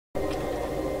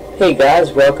Hey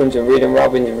guys, welcome to Reid and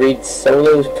Robin's Reid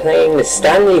Solos playing the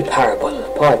Stanley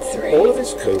Parable, Part 3. All of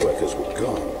his co-workers were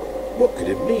gone. What could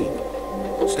it mean?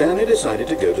 Stanley decided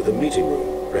to go to the meeting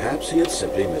room. Perhaps he had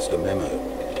simply missed a memo.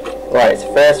 Right,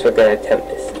 so first we're going to attempt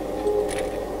this.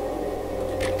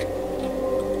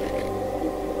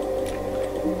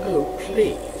 Oh,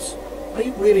 please. Are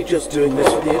you really just doing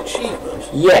this for the achievement?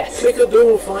 Yes. Click a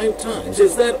door 5 times.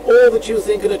 Is that all that you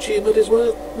think an achievement is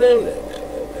worth? No.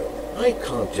 I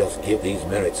can't just give these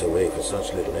merits away for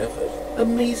such little effort. A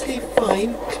measly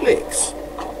 5 clicks.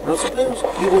 Now suppose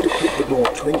you were to click the door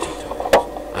 20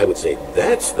 times. I would say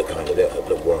that's the kind of effort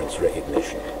that warrants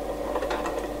recognition.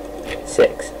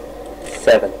 6,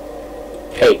 7,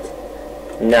 8,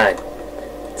 9,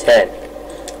 10,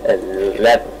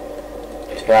 11,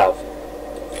 12,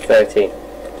 13,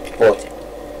 14,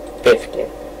 15,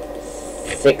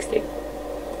 16,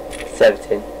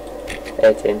 17,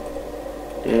 18,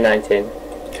 19,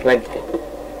 20,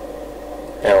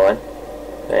 21,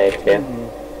 22.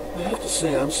 I have to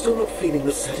say, I'm still not feeling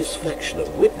the satisfaction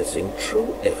of witnessing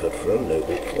true effort for a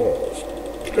noble cause.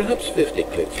 Perhaps 50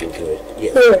 clicks will do it.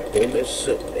 Yes, almost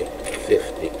certainly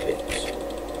 50 clicks.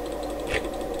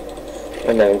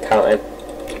 I'm not even counting.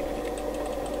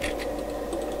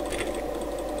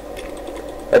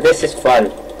 But this is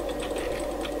fun.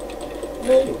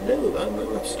 No,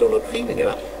 I'm still not feeling it.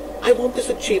 I want this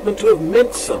achievement to have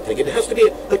meant something. It has to be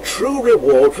a true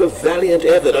reward for valiant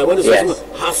effort. I want to see some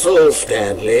hustle,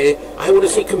 Stanley. I want to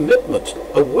see commitment,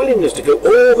 a willingness to go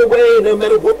all the way, no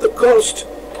matter what the cost.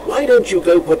 Why don't you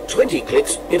go put 20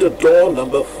 clicks into door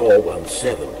number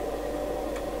 417?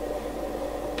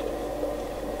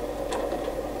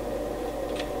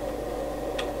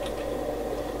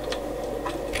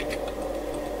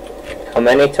 How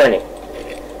many? 20.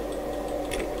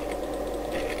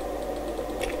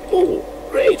 Oh,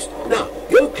 great. Now,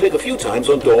 go click a few times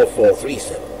on door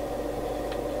 437.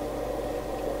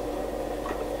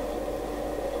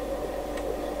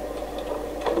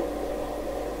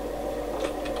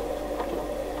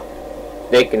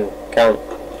 They can count.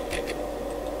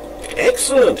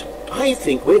 Excellent. I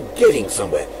think we're getting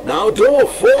somewhere. Now, door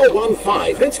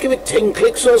 415. Let's give it 10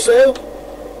 clicks or so.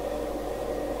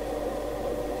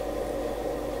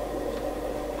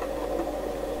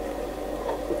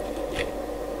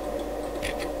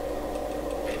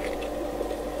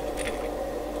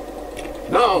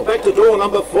 Now, back to door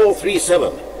number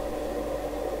 437.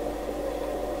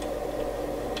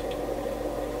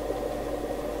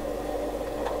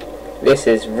 This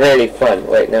is really fun.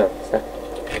 Wait, no.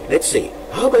 Let's see.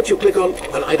 How about you click on,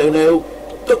 well, I don't know,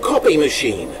 the copy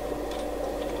machine?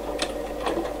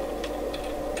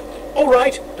 All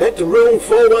right, back to room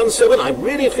 417. I'm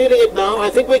really feeling it now. I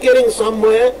think we're getting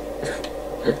somewhere.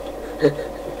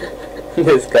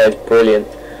 This guy's brilliant.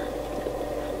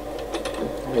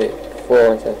 Wait,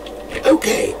 417.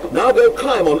 Okay, now go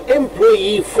climb on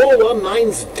employee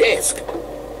 419's desk.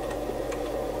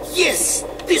 Yes!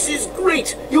 This is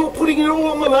great! You're putting it all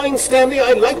on the line, Stanley.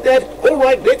 I like that. All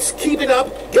right, let's keep it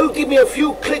up. Go give me a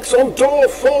few clicks on door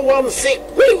 416.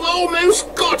 We've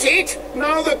almost got it!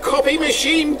 Now the copy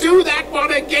machine, do that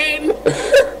one again!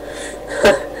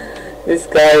 This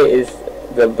guy is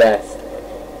the best.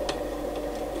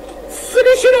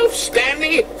 Finish it off,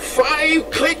 Stanley!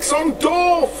 5 clicks on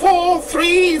door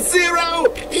 430!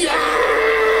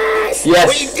 Yes! Yes!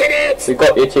 We did it! We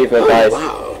got the achievement, guys.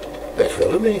 Wow, that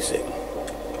felt amazing.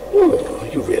 Oh,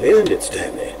 you really earned it,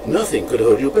 Stanley. Nothing could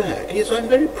hold you back. Yes, I'm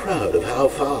very proud of how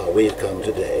far we've come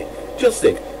today. Just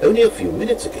think, only a few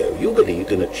minutes ago you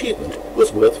believed an achievement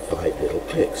was worth 5 little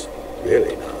clicks.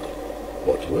 Really now,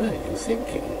 what were you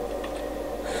thinking?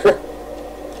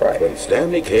 Right. When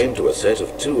Stanley came to a set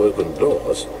of 2 open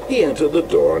doors, he entered the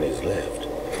door on his left.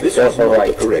 This was not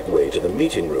the correct way to the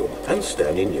meeting room, and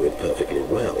Stanley knew it perfectly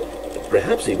well.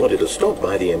 Perhaps he wanted to stop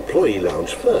by the employee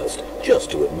lounge first,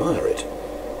 just to admire it.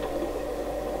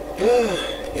 Ah,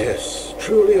 yes,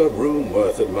 truly a room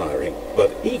worth admiring.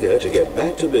 But eager to get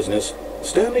back to business,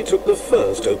 Stanley took the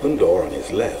first open door on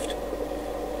his left.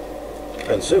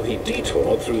 And so he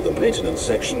detoured through the maintenance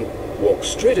section, walked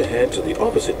straight ahead to the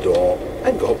opposite door,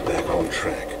 and got back on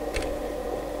track.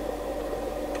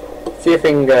 See if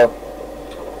we can go.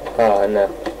 Oh, no.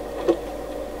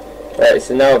 Right,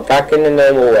 so now back in the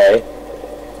normal way.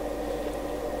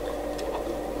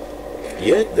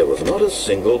 Yet there was not a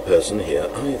single person here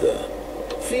either.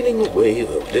 Feeling a wave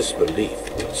of disbelief,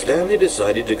 Stanley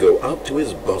decided to go up to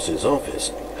his boss's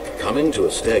office. Coming to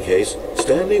a staircase,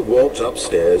 Stanley walked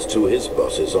upstairs to his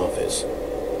boss's office.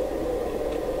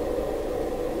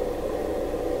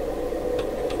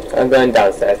 I'm going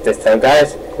downstairs this time,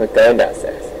 guys. We're going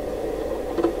downstairs.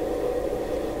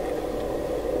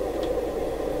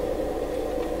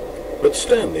 But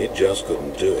Stanley just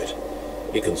couldn't do it.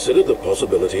 He considered the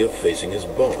possibility of facing his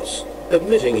boss,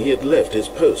 admitting he had left his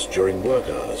post during work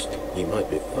hours. He might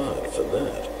be fired for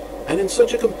that. And in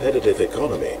such a competitive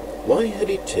economy, why had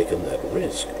he taken that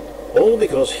risk? All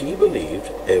because he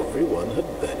believed everyone had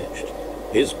vanished.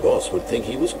 His boss would think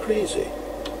he was crazy.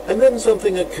 And then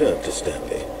something occurred to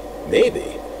Stanley.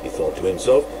 Maybe, he thought to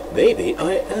himself, maybe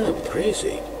I am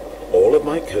crazy. All of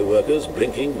my co-workers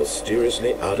blinking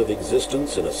mysteriously out of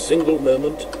existence in a single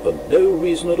moment for no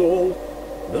reason at all.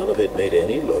 None of it made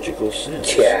any logical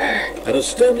sense. And as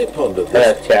Stanley pondered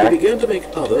this, he began to make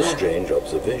other strange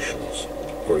observations.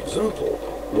 For example,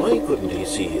 why couldn't he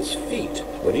see his feet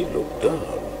when he looked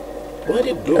down? Why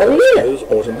did doors close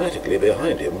automatically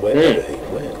behind him wherever he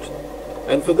went?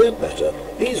 And for that matter,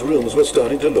 these rooms were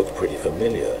starting to look pretty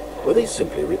familiar. Were they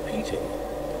simply repeating?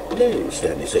 No,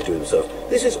 Stanley said to himself,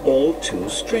 this is all too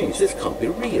strange. This can't be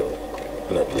real.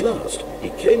 And at last, he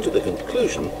came to the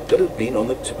conclusion that had been on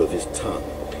the tip of his tongue.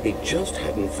 He just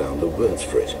hadn't found the words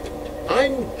for it.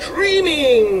 I'm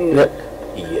dreaming!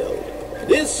 He yelled.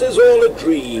 This is all a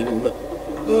dream.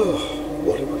 Oh,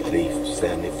 what a relief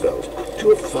Stanley felt to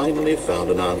have finally found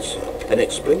an answer, an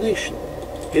explanation.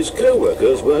 His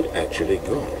co-workers weren't actually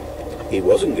gone. He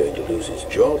wasn't going to lose his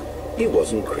job. He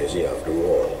wasn't crazy after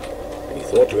all. And he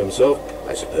thought to himself,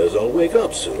 I suppose I'll wake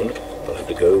up soon. I'll have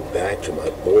to go back to my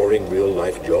boring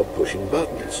real-life job pushing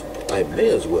buttons. I may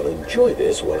as well enjoy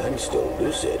this while I'm still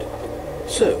lucid.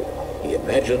 So, he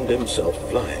imagined himself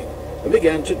flying and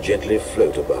began to gently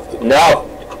float above the ground.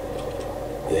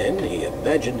 Then he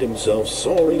imagined himself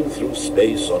soaring through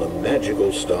space on a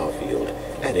magical star field,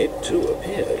 and it too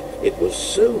appeared. It was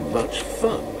so much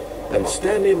fun, and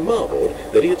Stanley marveled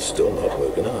that he had still not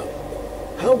woken up.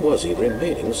 How was he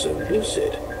remaining so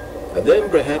lucid? And then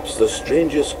perhaps the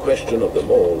strangest question of them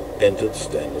all entered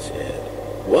Stanley's head.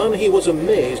 One he was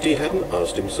amazed he hadn't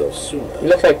asked himself sooner. It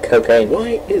looks like cocaine.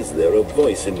 Why is there a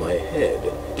voice in my head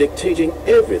dictating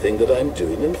everything that I'm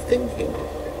doing and thinking?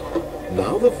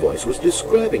 Now the voice was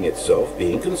describing itself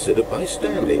being considered by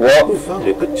Stanley, who found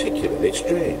it particularly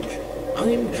strange.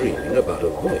 I'm dreaming about a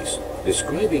voice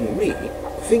describing me,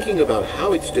 thinking about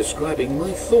how it's describing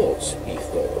my thoughts, he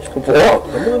thought. What?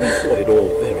 And while he thought it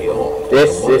all very odd,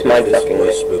 This is my fucking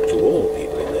voice spoke to all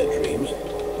people in their dreams,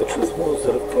 the truth was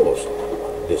that, of course,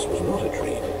 this was not a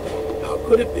dream. How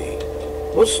could it be?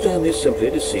 Was Stanley simply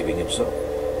deceiving himself,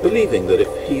 believing that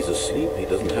if he's asleep, he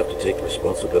doesn't have to take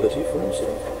responsibility for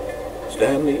himself?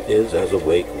 Stanley is as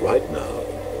awake right now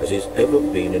as he's ever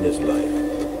been in his life.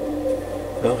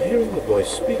 Now, hearing the voice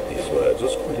speak these words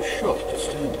was quite a shock to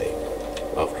Stanley.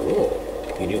 After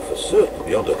all, he knew for certain,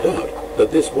 beyond a doubt,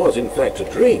 that this was in fact a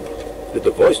dream. Did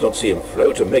the voice not see him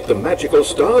float and make the magical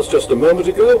stars just a moment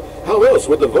ago? How else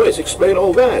would the voice explain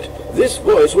all that? This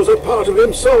voice was a part of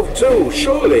himself too.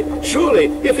 Surely,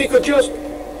 if he could just...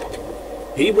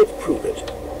 He would prove it.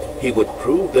 He would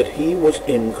prove that he was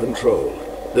in control,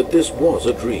 that this was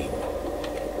a dream.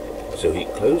 So he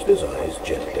closed his eyes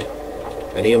gently,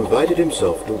 and he invited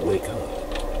himself to wake up.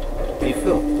 He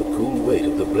felt the cool weight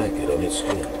of the blanket on his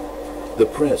skin, the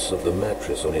press of the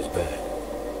mattress on his back,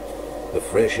 the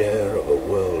fresh air of a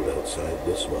world outside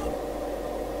this one.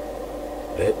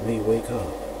 Let me wake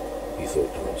up, he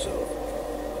thought to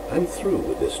himself. I'm through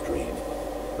with this dream.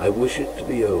 I wish it to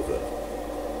be over.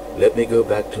 Let me go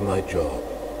back to my job.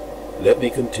 Let me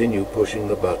continue pushing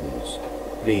the buttons.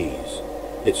 Please,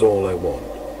 it's all I want.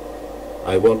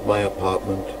 I want my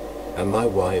apartment, and my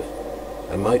wife,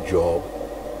 and my job.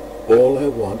 All I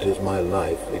want is my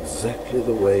life exactly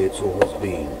the way it's always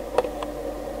been.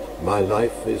 My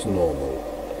life is normal.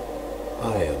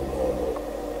 I am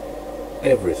normal.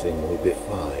 Everything will be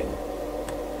fine.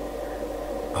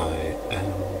 I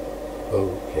am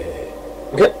okay.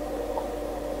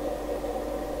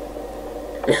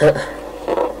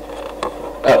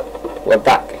 Oh, we're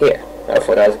back here. I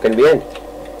thought I was going to be in.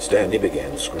 Stanley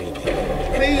began screaming.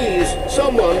 Please,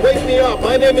 someone, wake me up.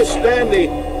 My name is Stanley.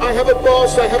 I have a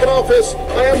boss. I have an office.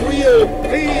 I am real.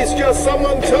 Please, just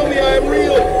someone tell me I am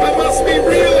real. I must be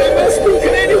real. I must be.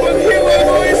 Can anyone hear my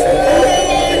voice?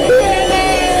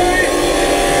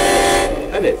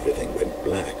 And everything went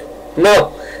black.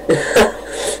 No!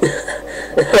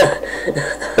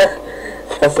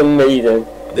 That's amazing.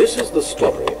 This is the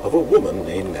story of a woman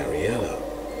named Mariella.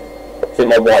 Is it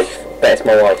my wife? That's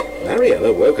my wife.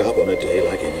 Mariella woke up on a day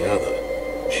like any other.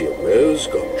 She arose,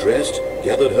 got dressed,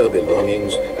 gathered her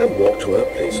belongings, and walked to her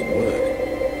place of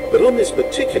work. But on this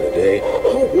particular day,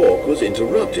 her walk was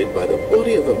interrupted by the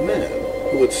body of a man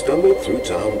who had stumbled through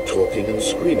town talking and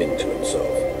screaming to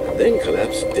himself, and then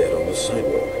collapsed dead on the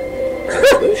sidewalk. And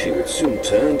although she would soon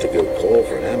turn to go call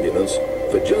for an ambulance,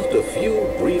 For just a few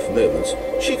brief moments,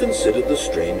 she considered the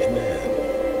strange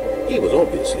man. He was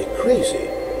obviously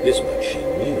crazy. This much she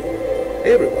knew.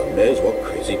 Everyone knows what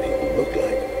crazy people look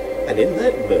like. And in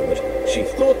that moment, she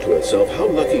thought to herself how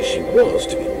lucky she was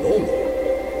to be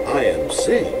normal. I am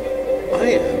sane.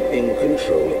 I am in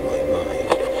control of my mind.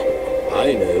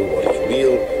 I know what is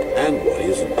real and what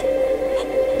isn't.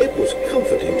 It was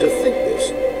comforting to think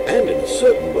this, and in a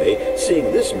certain way,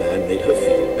 seeing this man made her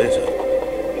feel better.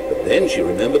 But then she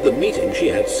remembered the meeting she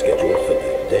had scheduled for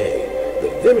that day, the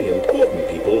very important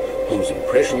people whose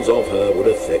impressions of her would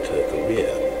affect her career,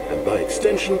 and by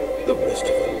extension, the rest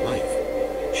of her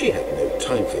life. She had no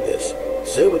time for this,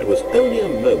 so it was only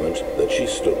a moment that she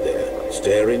stood there,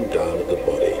 staring down at the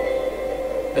body.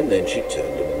 And then she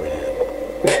turned and ran.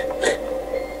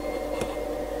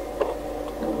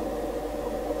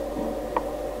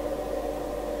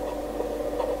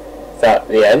 Is that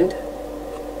the end?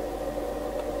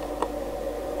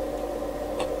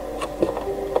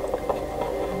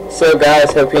 So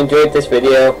guys, hope you enjoyed this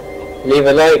video. Leave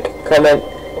a like, comment,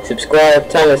 subscribe,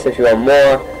 tell us if you want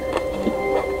more.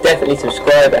 Definitely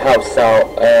subscribe, it helps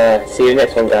out. See you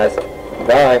next one guys.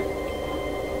 Bye.